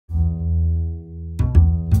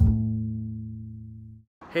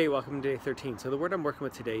Hey, welcome to day 13. So the word I'm working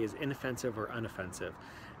with today is inoffensive or unoffensive.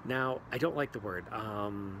 Now, I don't like the word.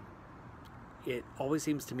 It always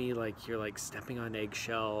seems to me like you're like stepping on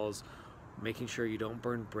eggshells, making sure you don't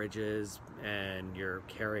burn bridges, and you're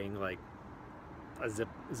carrying like a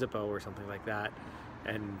Zippo or something like that,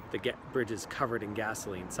 and the bridge is covered in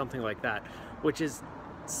gasoline, something like that, which is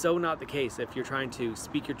so not the case if you're trying to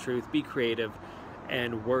speak your truth, be creative,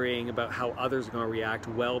 and worrying about how others are going to react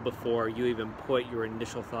well before you even put your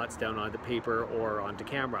initial thoughts down onto paper or onto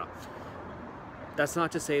camera. That's not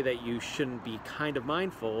to say that you shouldn't be kind of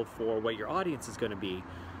mindful for what your audience is going to be,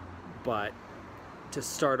 but to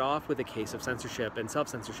start off with a case of censorship and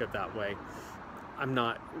self-censorship that way, I'm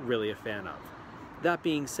not really a fan of. That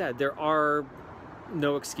being said, there are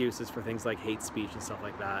no excuses for things like hate speech and stuff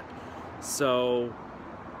like that. So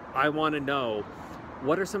I want to know,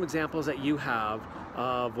 what are some examples that you have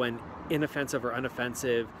of when inoffensive or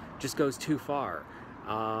unoffensive just goes too far?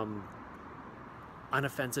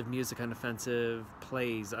 Unoffensive music, unoffensive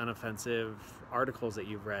plays, unoffensive articles that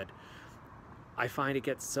you've read. I find it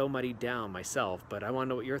gets so muddied down myself, but I want to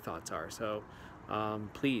know what your thoughts are. So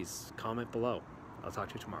please comment below. I'll talk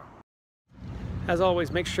to you tomorrow. As always,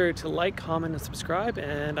 make sure to like, comment, and subscribe,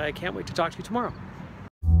 and I can't wait to talk to you tomorrow.